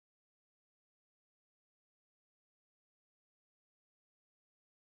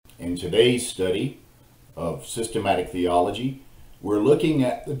In today's study of systematic theology, we're looking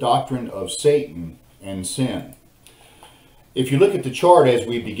at the doctrine of Satan and sin. If you look at the chart as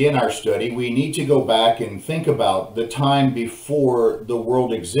we begin our study, we need to go back and think about the time before the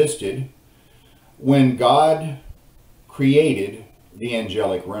world existed, when God created the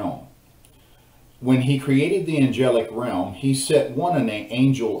angelic realm. When he created the angelic realm, he set one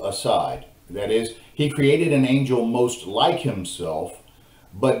angel aside. That is, he created an angel most like himself,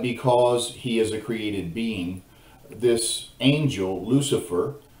 but because he is a created being, this angel,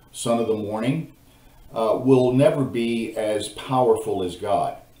 Lucifer, son of the morning, will never be as powerful as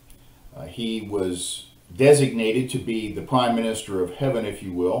God. He was designated to be the prime minister of heaven, if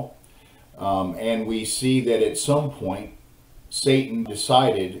you will. And we see that at some point, Satan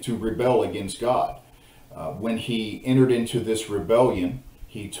decided to rebel against God. When he entered into this rebellion,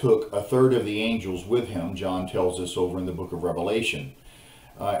 he took a third of the angels with him, John tells us over in the book of Revelation.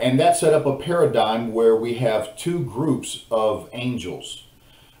 And that set up a paradigm where we have two groups of angels.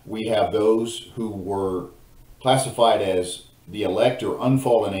 We have those who were classified as the elect or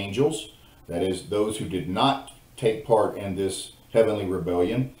unfallen angels, that is, those who did not take part in this heavenly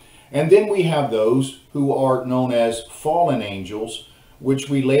rebellion. And then we have those who are known as fallen angels, which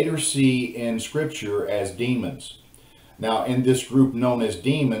we later see in Scripture as demons. Now, in this group known as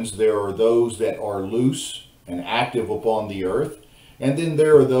demons, there are those that are loose and active upon the earth, and then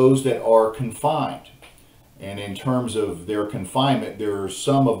there are those that are confined. And in terms of their confinement, there are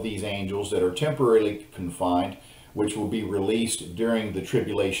some of these angels that are temporarily confined, which will be released during the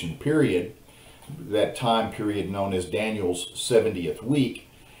tribulation period, that time period known as Daniel's 70th week.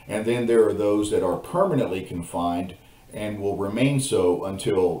 And then there are those that are permanently confined and will remain so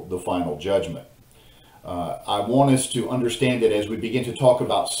until the final judgment. I want us to understand that as we begin to talk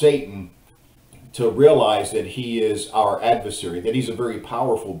about Satan, to realize that he is our adversary, that he's a very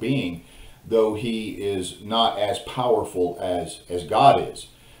powerful being, though he is not as powerful as God is.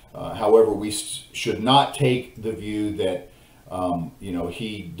 However, we should not take the view that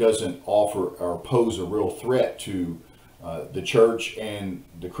he doesn't offer or pose a real threat to the church and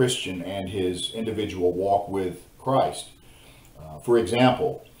the Christian and his individual walk with Christ. For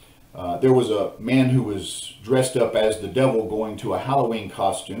example, there was a man who was dressed up as the devil going to a Halloween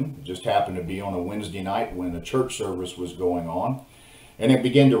costume. It just happened to be on a Wednesday night when a church service was going on. And it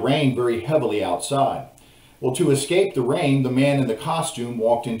began to rain very heavily outside. Well, to escape the rain, the man in the costume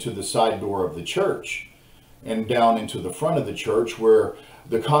walked into the side door of the church and down into the front of the church, where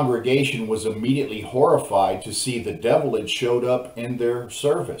the congregation was immediately horrified to see the devil had showed up in their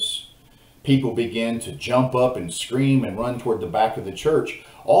service. People began to jump up and scream and run toward the back of the church,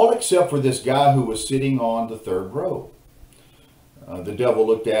 all except for this guy who was sitting on the third row. The devil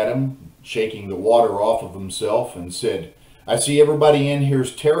looked at him, shaking the water off of himself, and said, "I see everybody in here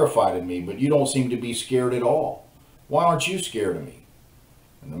is terrified of me, but you don't seem to be scared at all. Why aren't you scared of me?"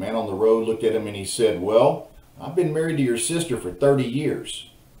 And the man on the road looked at him and he said, "Well, I've been married to your sister for 30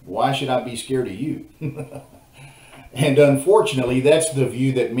 years. Why should I be scared of you?" And unfortunately, that's the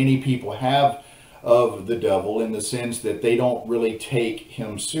view that many people have of the devil, in the sense that they don't really take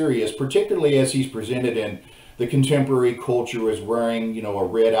him serious, particularly as he's presented in the contemporary culture as wearing, a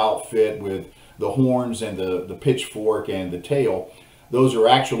red outfit with the horns and the pitchfork and the tail. Those are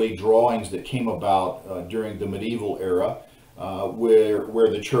actually drawings that came about during the medieval era, where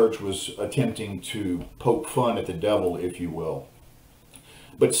the church was attempting to poke fun at the devil, if you will.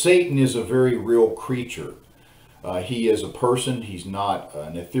 But Satan is a very real creature. He is a person. He's not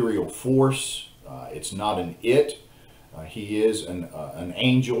an ethereal force. It's not an it. He is an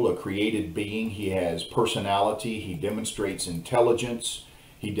angel, a created being. He has personality. He demonstrates intelligence.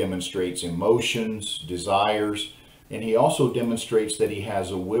 He demonstrates emotions, desires, and he also demonstrates that he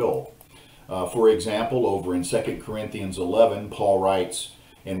has a will. For example, over in 2 Corinthians 11, Paul writes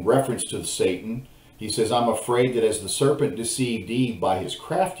in reference to Satan, he says, "I'm afraid that as the serpent deceived Eve by his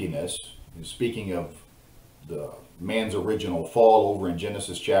craftiness," speaking of the man's original fall over in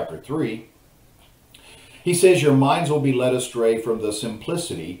Genesis chapter 3, he says, "Your minds will be led astray from the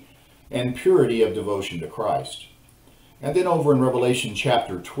simplicity and purity of devotion to Christ." And then over in Revelation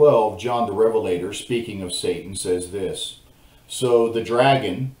chapter 12, John the Revelator, speaking of Satan, says this, "So the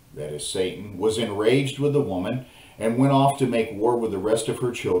dragon," that is Satan, "was enraged with the woman and went off to make war with the rest of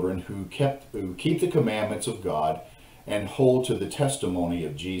her children who keep the commandments of God and hold to the testimony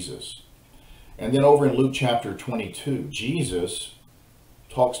of Jesus." And then over in Luke chapter 22, Jesus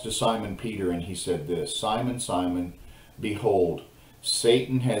talks to Simon Peter and he said this, "Simon, Simon, behold,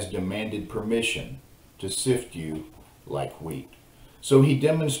 Satan has demanded permission to sift you like wheat." So he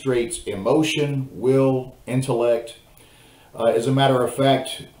demonstrates emotion, will, intellect. As a matter of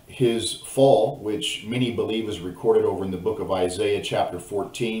fact, his fall, which many believe is recorded over in the book of Isaiah chapter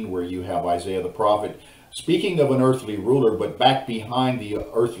 14, where you have Isaiah the prophet speaking of an earthly ruler, but back behind the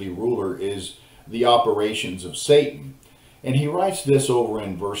earthly ruler is the operations of Satan. And he writes this over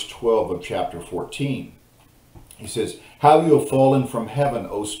in verse 12 of chapter 14. He says, "How you have fallen from heaven,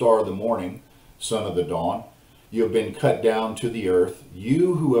 O star of the morning, son of the dawn. You have been cut down to the earth,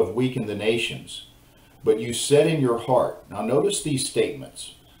 you who have weakened the nations. But you said in your heart," now notice these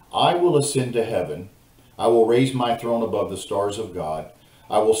statements, "I will ascend to heaven. I will raise my throne above the stars of God.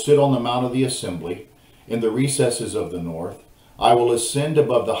 I will sit on the mount of the assembly in the recesses of the north. I will ascend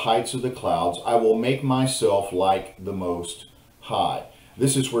above the heights of the clouds. I will make myself like the Most High."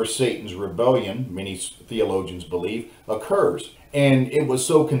 This is where Satan's rebellion, many theologians believe, occurs. And it was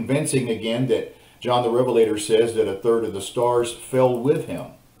so convincing again that John the Revelator says that a third of the stars fell with him.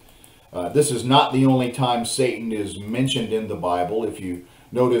 This is not the only time Satan is mentioned in the Bible. If you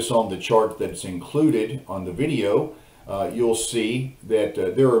notice on the chart that's included on the video, you'll see that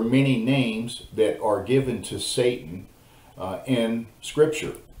there are many names that are given to Satan in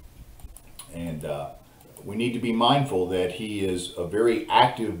Scripture. And we need to be mindful that he is a very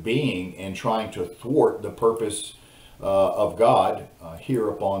active being in trying to thwart the purpose of God here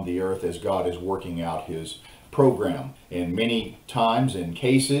upon the earth as God is working out his program. And many times and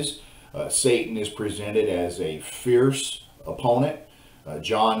cases, Satan is presented as a fierce opponent.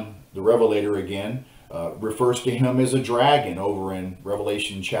 John the Revelator again refers to him as a dragon over in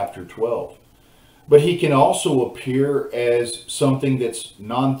Revelation chapter 12. But he can also appear as something that's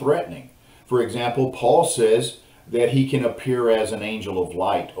non-threatening. For example, Paul says that he can appear as an angel of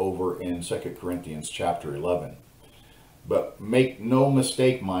light over in 2 Corinthians chapter 11. But make no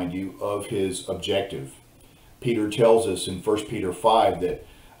mistake, mind you, of his objective. Peter tells us in 1 Peter 5 that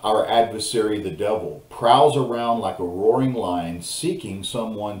our adversary, the devil, prowls around like a roaring lion seeking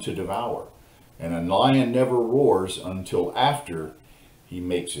someone to devour. And a lion never roars until after he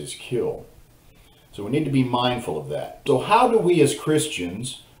makes his kill. So we need to be mindful of that. So how do we as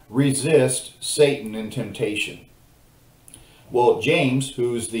Christians resist Satan in temptation? Well, James,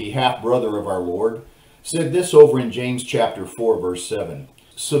 who's the half-brother of our Lord, said this over in James chapter 4, verse 7.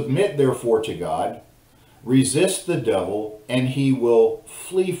 "Submit therefore to God, resist the devil, and he will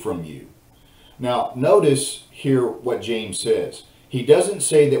flee from you." Now, notice here what James says. He doesn't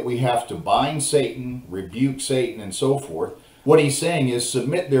say that we have to bind Satan, rebuke Satan, and so forth. What he's saying is,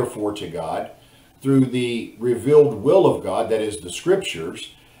 submit therefore to God through the revealed will of God, that is the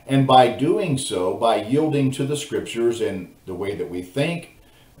Scriptures, and by doing so, by yielding to the Scriptures and the way that we think,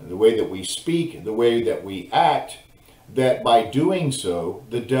 the way that we speak, the way that we act, that by doing so,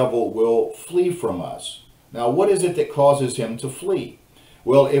 the devil will flee from us. Now, what is it that causes him to flee?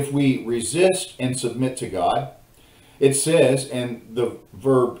 Well, if we resist and submit to God, it says, and the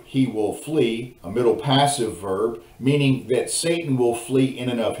verb he will flee, a middle passive verb, meaning that Satan will flee in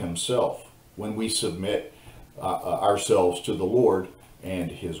and of himself when we submit ourselves to the Lord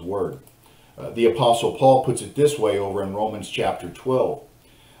and his word. The Apostle Paul puts it this way over in Romans chapter 12.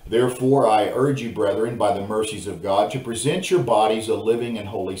 "Therefore I urge you, brethren, by the mercies of God, to present your bodies a living and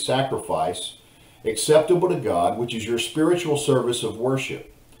holy sacrifice, acceptable to God, which is your spiritual service of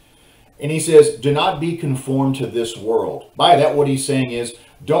worship." And he says, do not be conformed to this world. By that, what he's saying is,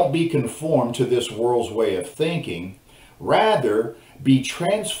 don't be conformed to this world's way of thinking. Rather, be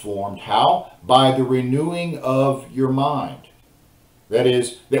transformed. How? By the renewing of your mind. That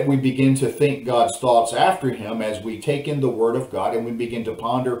is, that we begin to think God's thoughts after him as we take in the Word of God and we begin to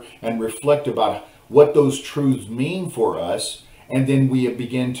ponder and reflect about what those truths mean for us, and then we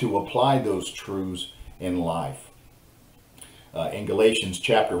begin to apply those truths in life. In Galatians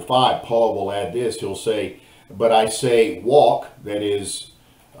chapter 5, Paul will add this. He'll say, "But I say walk," that is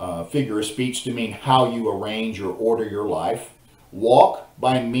figure of speech to mean how you arrange or order your life. "Walk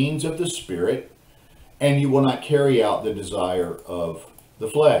by means of the Spirit, and you will not carry out the desire of the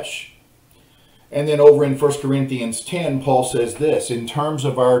flesh." And then over in 1 Corinthians 10, Paul says this in terms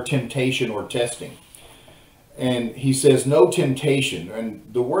of our temptation or testing. And he says, "No temptation," and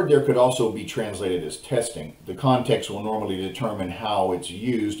the word there could also be translated as testing. The context will normally determine how it's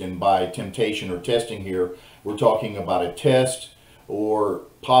used, and by temptation or testing here, we're talking about a test or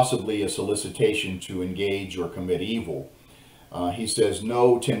possibly a solicitation to engage or commit evil. He says,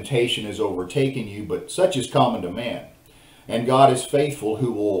 "No temptation has overtaken you, but such is common to man. And God is faithful,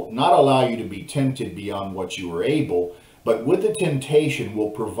 who will not allow you to be tempted beyond what you are able, but with the temptation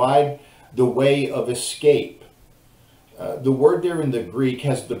will provide the way of escape." The word there in the Greek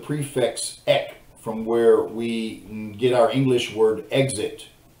has the prefix ek, from where we get our English word exit.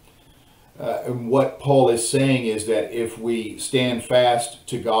 And what Paul is saying is that if we stand fast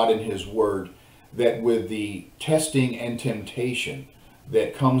to God and His Word, that with the testing and temptation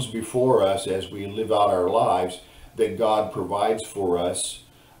that comes before us as we live out our lives, that God provides for us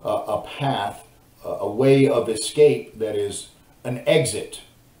a path, a way of escape that is an exit,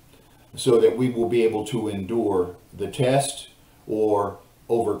 so that we will be able to endure the test or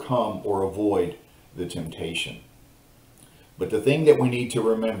overcome or avoid the temptation. But the thing that we need to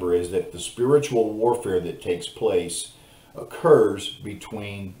remember is that the spiritual warfare that takes place occurs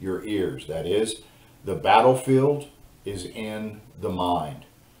between your ears. That is, the battlefield is in the mind.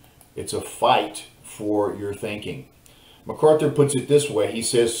 It's a fight for your thinking. MacArthur puts it this way. He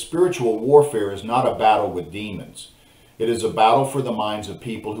says, spiritual warfare is not a battle with demons. It is a battle for the minds of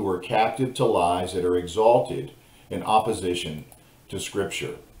people who are captive to lies that are exalted in opposition to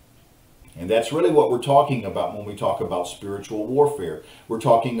Scripture. And that's really what we're talking about when we talk about spiritual warfare. We're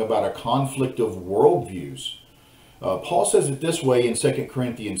talking about a conflict of worldviews. Paul says it this way in 2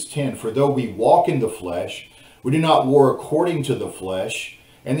 Corinthians 10, for though we walk in the flesh, we do not war according to the flesh.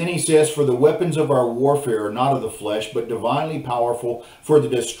 And then he says, for the weapons of our warfare are not of the flesh, but divinely powerful for the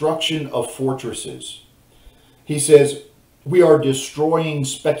destruction of fortresses. He says, we are destroying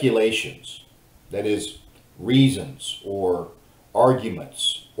speculations, that is, reasons or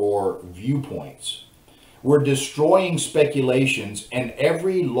arguments or viewpoints. We're destroying speculations and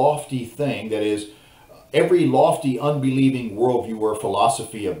every lofty thing, that is, every lofty unbelieving worldview or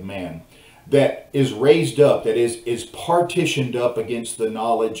philosophy of man that is raised up, that is partitioned up against the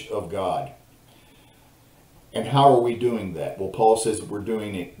knowledge of God. And how are we doing that? Well, Paul says that we're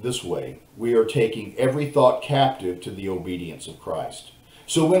doing it this way. We are taking every thought captive to the obedience of Christ.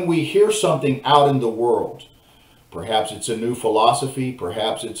 So when we hear something out in the world, perhaps it's a new philosophy,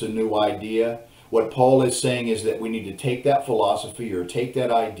 perhaps it's a new idea, what Paul is saying is that we need to take that philosophy or take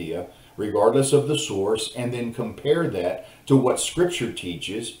that idea, regardless of the source, and then compare that to what Scripture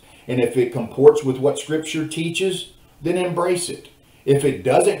teaches. And if it comports with what Scripture teaches, then embrace it. If it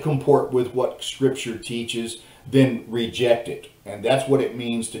doesn't comport with what Scripture teaches, then reject it. And that's what it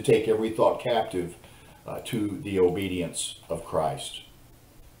means to take every thought captive to the obedience of Christ.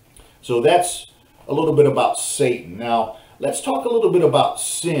 So that's a little bit about Satan. Now, let's talk a little bit about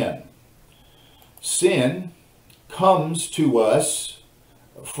sin. Sin comes to us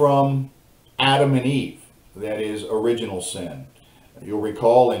from Adam and Eve. That is original sin. You'll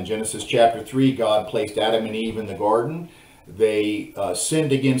recall in Genesis chapter 3, God placed Adam and Eve in the garden. They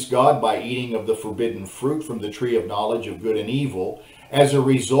sinned against God by eating of the forbidden fruit from the tree of knowledge of good and evil. As a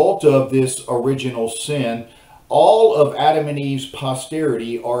result of this original sin, all of Adam and Eve's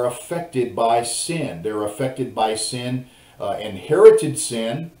posterity are affected by sin. They're affected by sin, inherited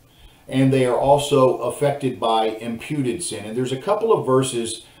sin, and they are also affected by imputed sin. And there's a couple of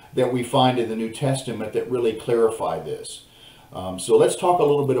verses that we find in the New Testament that really clarify this. So let's talk a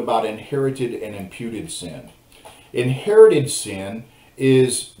little bit about inherited and imputed sin. Inherited sin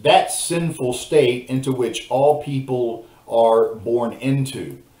is that sinful state into which all people are born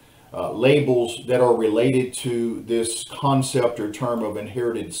into. Labels that are related to this concept or term of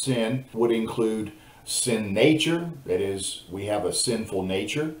inherited sin would include sin nature, that is, we have a sinful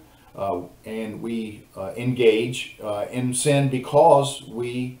nature, and we engage in sin because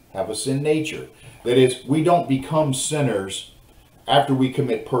we have a sin nature. That is, we don't become sinners after we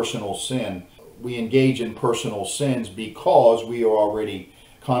commit personal sin. We engage in personal sins because we are already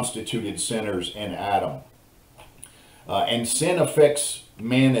constituted sinners in Adam. And sin affects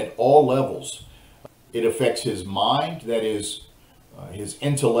man at all levels. It affects his mind, that is, his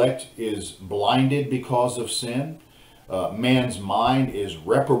intellect is blinded because of sin. Man's mind is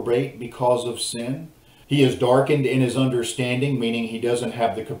reprobate because of sin. He is darkened in his understanding, meaning he doesn't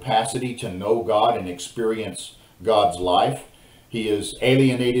have the capacity to know God and experience God's life. He is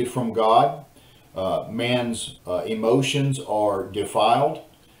alienated from God. Man's emotions are defiled,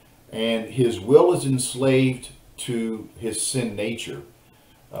 and his will is enslaved to his sin nature,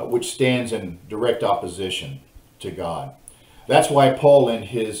 which stands in direct opposition to God. That's why Paul, in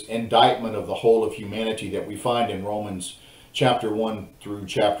his indictment of the whole of humanity that we find in Romans chapter 1 through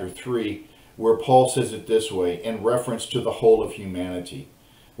chapter 3, where Paul says it this way, in reference to the whole of humanity,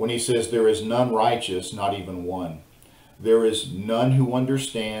 when he says, there is none righteous, not even one. There is none who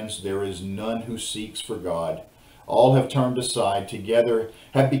understands, there is none who seeks for God. All have turned aside, together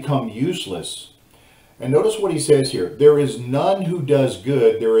have become useless. And notice what he says here, there is none who does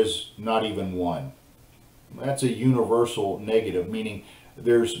good, there is not even one. That's a universal negative, meaning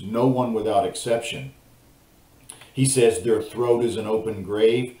there's no one without exception. He says their throat is an open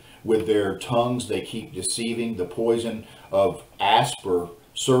grave, with their tongues they keep deceiving. The poison of asper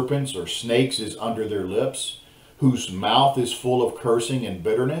serpents or snakes is under their lips, whose mouth is full of cursing and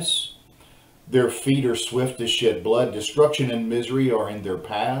bitterness. Their feet are swift to shed blood. Destruction and misery are in their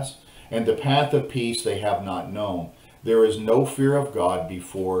paths, and the path of peace they have not known. There is no fear of God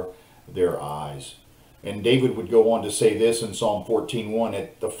before their eyes. And David would go on to say this in Psalm 14:1,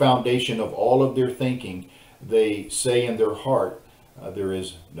 at the foundation of all of their thinking, they say in their heart, there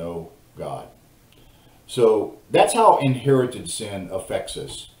is no God. So that's how inherited sin affects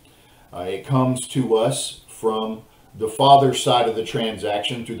us. It comes to us from the father's side of the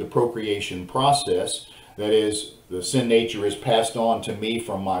transaction through the procreation process. That is, the sin nature is passed on to me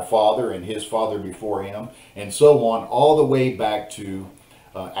from my father and his father before him, and so on, all the way back to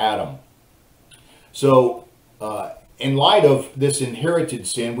Adam. So, in light of this inherited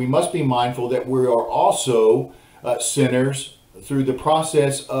sin, we must be mindful that we are also sinners through the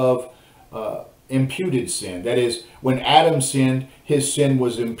process of imputed sin. That is, when Adam sinned, his sin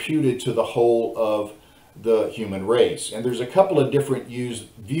was imputed to the whole of the human race. And there's a couple of different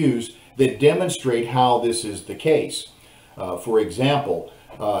views that demonstrate how this is the case. For example,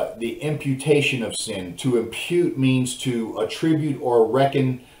 the imputation of sin. To impute means to attribute or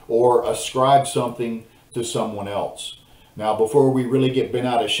reckon or ascribe something to someone else. Now, before we really get bent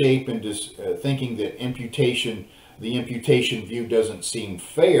out of shape and just thinking that the imputation view doesn't seem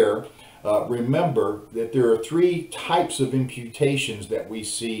fair, remember that there are three types of imputations that we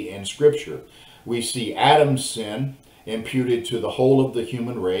see in Scripture. We see Adam's sin imputed to the whole of the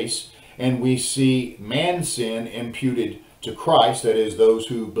human race, and we see man's sin imputed to Christ, that is, those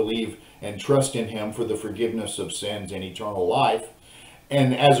who believe and trust in him for the forgiveness of sins and eternal life.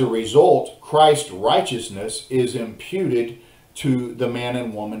 And as a result, Christ's righteousness is imputed to the man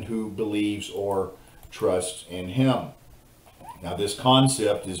and woman who believes or trusts in him. Now, this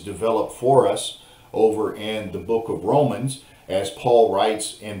concept is developed for us over in the book of Romans, as Paul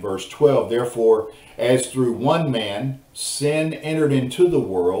writes in verse 12, therefore, as through one man sin entered into the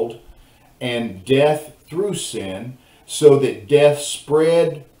world, and death through sin, so that death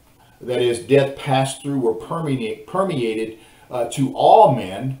spread, that is, death passed through or permeated to all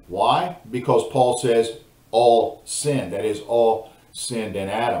men. Why? Because Paul says all sinned, that is, all sinned in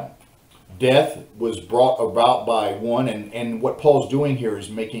Adam. Death was brought about by one, and what Paul's doing here is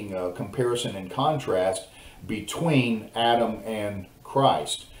making a comparison and contrast between Adam and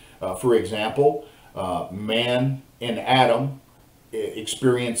Christ. For example, man in Adam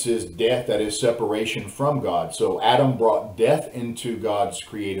experiences death, that is separation from God. So Adam brought death into God's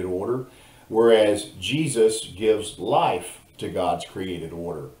created order, whereas Jesus gives life to God's created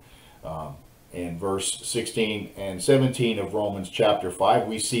order. In verse 16 and 17 of Romans chapter 5,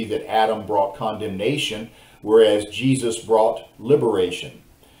 we see that Adam brought condemnation, whereas Jesus brought liberation.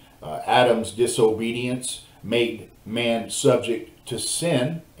 Adam's disobedience made man subject to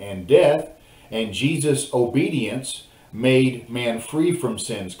sin and death, and Jesus' obedience made man free from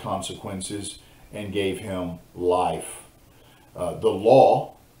sin's consequences and gave him life. The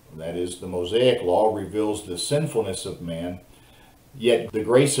law, that is the Mosaic law, reveals the sinfulness of man, yet the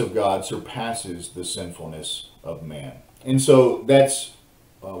grace of God surpasses the sinfulness of man. And so that's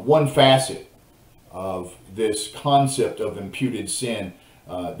one facet of this concept of imputed sin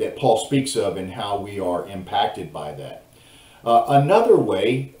that Paul speaks of and how we are impacted by that. Another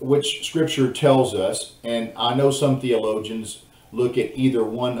way which Scripture tells us, and I know some theologians look at either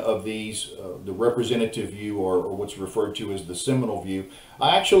one of these, the representative view or what's referred to as the seminal view.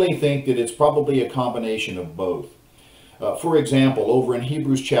 I actually think that it's probably a combination of both. For example, over in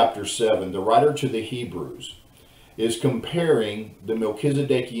Hebrews chapter 7, the writer to the Hebrews is comparing the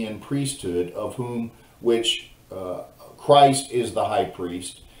Melchizedekian priesthood, of which Christ is the high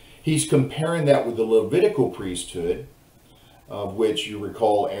priest. He's comparing that with the Levitical priesthood, of which you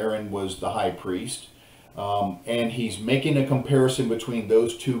recall Aaron was the high priest. And he's making a comparison between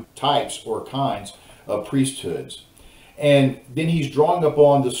those two types or kinds of priesthoods. And then he's drawing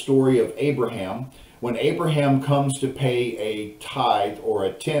upon the story of Abraham, when Abraham comes to pay a tithe or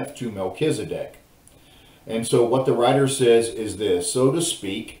a tenth to Melchizedek. And so what the writer says is this: so to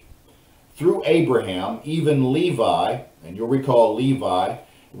speak, through Abraham, even Levi, and you'll recall Levi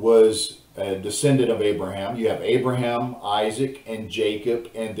was a descendant of Abraham. You have Abraham, Isaac, and Jacob,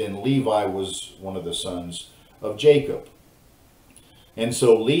 and then Levi was one of the sons of Jacob. And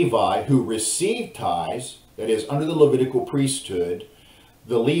so Levi, who received tithes, that is, under the Levitical priesthood,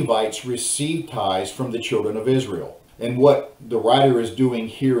 the Levites received tithes from the children of Israel. And what the writer is doing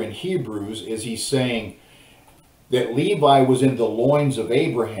here in Hebrews is he's saying that Levi was in the loins of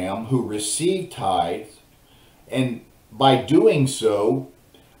Abraham, who received tithes, and by doing so,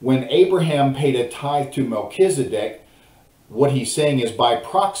 when Abraham paid a tithe to Melchizedek, what he's saying is by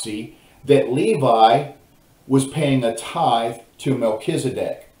proxy that Levi was paying a tithe to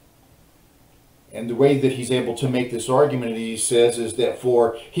Melchizedek. And the way that he's able to make this argument, he says, is that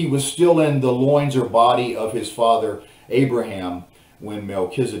for he was still in the loins or body of his father Abraham when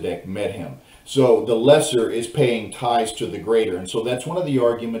Melchizedek met him. So the lesser is paying tithes to the greater. And so that's one of the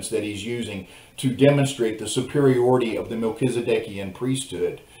arguments that he's using to demonstrate the superiority of the Melchizedekian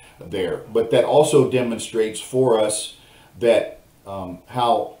priesthood there. But that also demonstrates for us that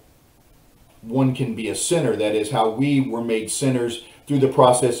how one can be a sinner. That is, how we were made sinners through the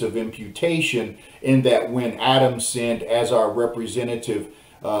process of imputation, in that when Adam sinned as our representative,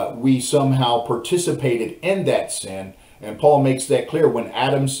 we somehow participated in that sin. And Paul makes that clear. When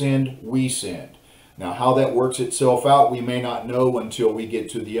Adam sinned, we sinned. Now, how that works itself out, we may not know until we get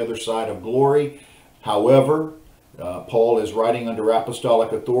to the other side of glory. However, Paul is writing under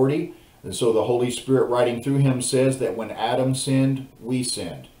apostolic authority, and so the Holy Spirit writing through him says that when Adam sinned, we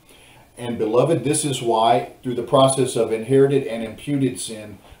sinned. And beloved, this is why, through the process of inherited and imputed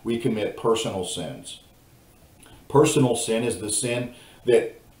sin, we commit personal sins. Personal sin is the sin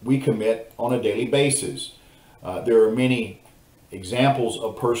that we commit on a daily basis. There are many examples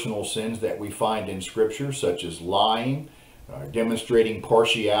of personal sins that we find in Scripture, such as lying, demonstrating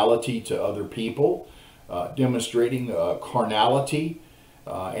partiality to other people, demonstrating carnality,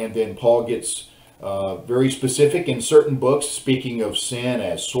 and then Paul gets very specific in certain books, speaking of sin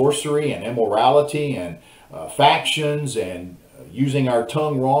as sorcery and immorality and factions and using our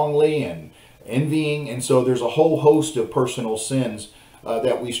tongue wrongly and envying. And so there's a whole host of personal sins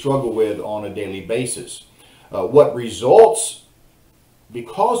that we struggle with on a daily basis. What results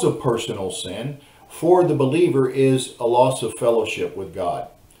because of personal sin for the believer is a loss of fellowship with God.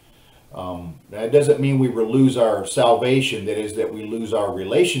 That doesn't mean we will lose our salvation, that is, that we lose our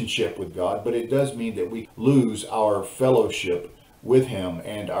relationship with God, but it does mean that we lose our fellowship with Him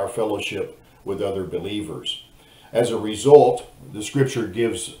and our fellowship with other believers. As a result, the Scripture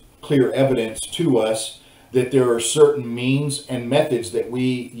gives clear evidence to us that there are certain means and methods that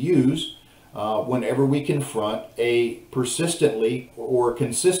we use whenever we confront a persistently or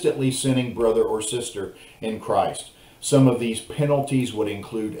consistently sinning brother or sister in Christ. Some of these penalties would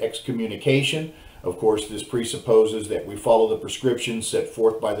include excommunication. Of course, this presupposes that we follow the prescriptions set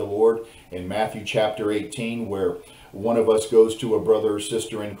forth by the Lord in Matthew chapter 18, where one of us goes to a brother or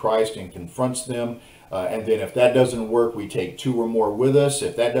sister in Christ and confronts them. And then if that doesn't work, we take two or more with us.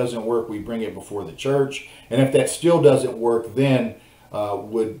 If that doesn't work, we bring it before the church. And if that still doesn't work, then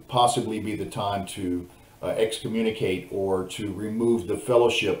would possibly be the time to excommunicate or to remove the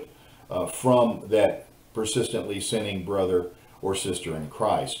fellowship from that persistently sinning brother or sister in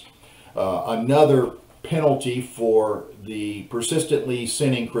Christ. Another penalty for the persistently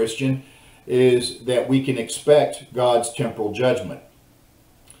sinning Christian is that we can expect God's temporal judgment.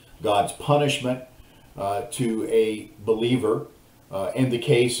 God's punishment to a believer in the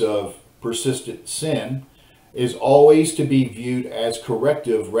case of persistent sin is always to be viewed as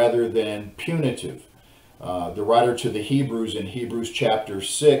corrective rather than punitive. The writer to the Hebrews in Hebrews chapter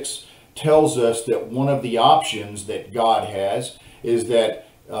 6 tells us that one of the options that God has is that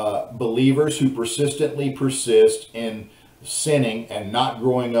believers who persistently persist in sinning and not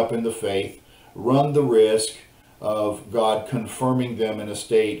growing up in the faith run the risk of God confirming them in a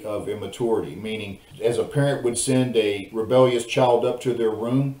state of immaturity. Meaning, as a parent would send a rebellious child up to their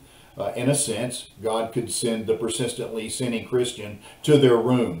room, in a sense, God could send the persistently sinning Christian to their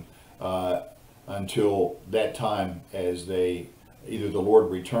room until that time, as they either the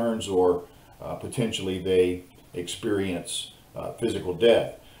Lord returns or potentially they experience physical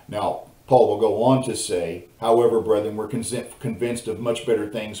death. Now, Paul will go on to say, however, brethren, we're convinced of much better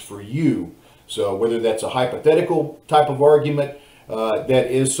things for you. So whether that's a hypothetical type of argument,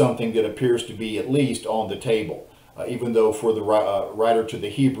 that is something that appears to be at least on the table. Even though for the writer to the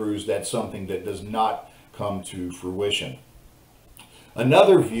Hebrews, that's something that does not come to fruition.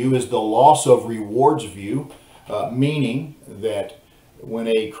 Another view is the loss of rewards view, meaning that when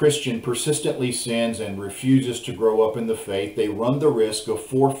a Christian persistently sins and refuses to grow up in the faith, they run the risk of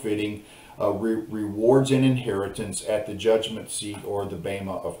forfeiting rewards and inheritance at the judgment seat or the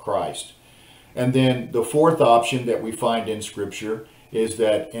bema of Christ. And then the fourth option that we find in Scripture is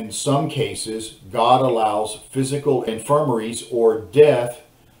that in some cases, God allows physical infirmaries or death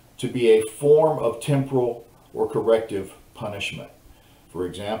to be a form of temporal or corrective punishment. For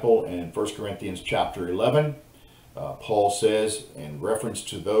example, in 1 Corinthians chapter 11, Paul says, in reference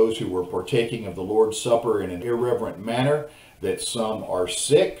to those who were partaking of the Lord's Supper in an irreverent manner, that some are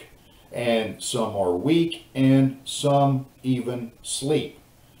sick, and some are weak, and some even sleep.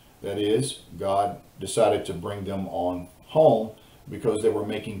 That is, God decided to bring them on home because they were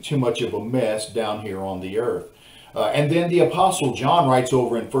making too much of a mess down here on the earth. And then the Apostle John writes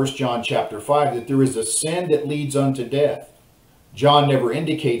over in 1 John chapter 5 that there is a sin that leads unto death. John never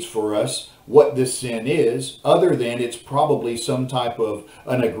indicates for us what this sin is, other than it's probably some type of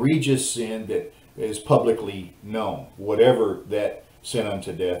an egregious sin that is publicly known, whatever that sin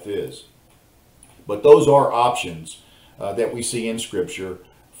unto death is. But those are options that we see in Scripture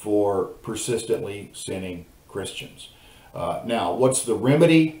for persistently sinning Christians. Now, what's the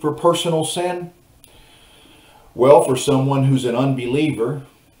remedy for personal sin? Well, for someone who's an unbeliever,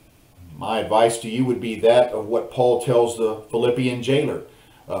 my advice to you would be that of what Paul tells the Philippian jailer.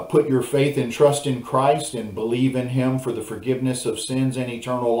 Put your faith and trust in Christ and believe in Him for the forgiveness of sins and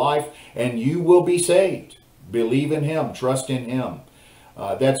eternal life, and you will be saved. Believe in Him, trust in Him.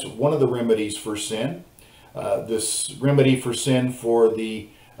 That's one of the remedies for sin. This remedy for sin for the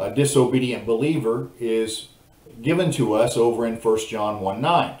disobedient believer is given to us over in 1 John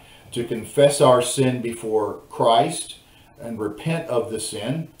 1:9, to confess our sin before Christ and repent of the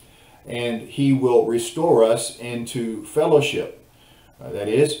sin, and He will restore us into fellowship. That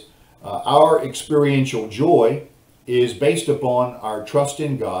is, our experiential joy is based upon our trust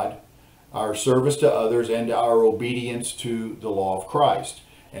in God, our service to others, and our obedience to the law of Christ.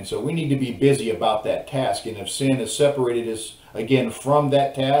 And so we need to be busy about that task. And if sin has separated us again from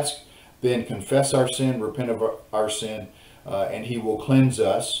that task, then confess our sin, repent of our sin, and He will cleanse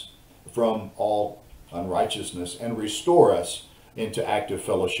us from all unrighteousness and restore us into active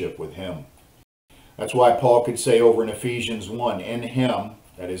fellowship with Him. That's why Paul could say over in Ephesians 1, in Him,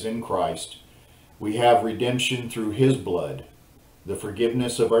 that is in Christ, we have redemption through His blood, the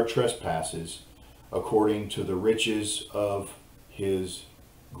forgiveness of our trespasses, according to the riches of His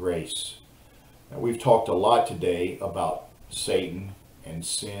grace. Now, we've talked a lot today about Satan and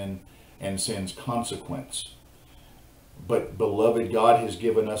sin and sin's consequence. But beloved, God has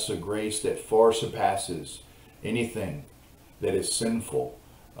given us a grace that far surpasses anything that is sinful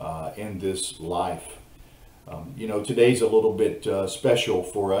in this life. Today's a little bit special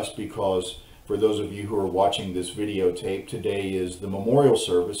for us because for those of you who are watching this videotape, today is the memorial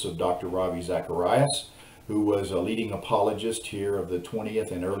service of Dr. Ravi Zacharias, who was a leading apologist here of the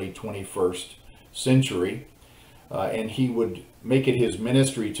 20th and early 21st century. And he would make it his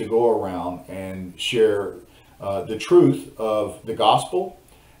ministry to go around and share the truth of the gospel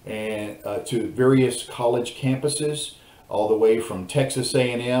and to various college campuses, all the way from Texas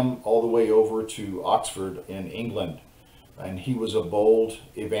A&M all the way over to Oxford in England. And he was a bold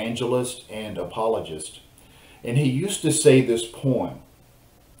evangelist and apologist. And he used to say this poem,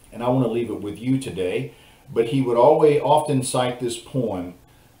 and I want to leave it with you today, but he would often cite this poem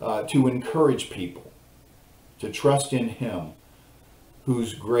to encourage people to trust in Him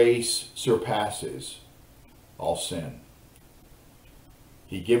whose grace surpasses all sin.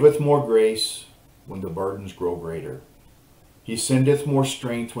 He giveth more grace when the burdens grow greater. He sendeth more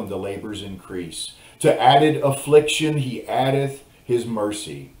strength when the labors increase. To added affliction He addeth His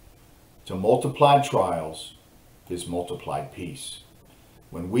mercy. To multiplied trials His multiplied peace.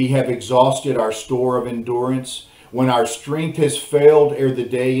 When we have exhausted our store of endurance, when our strength has failed ere the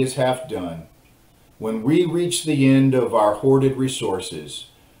day is half done, when we reach the end of our hoarded resources,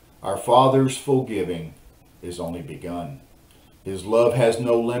 our Father's full giving is only begun. His love has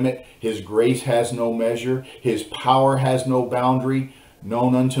no limit. His grace has no measure. His power has no boundary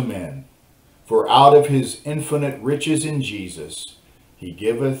known unto men. For out of His infinite riches in Jesus, He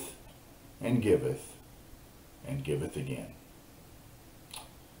giveth and giveth and giveth again.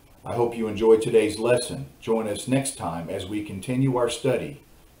 I hope you enjoyed today's lesson. Join us next time as we continue our study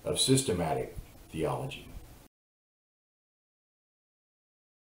of systematic theology.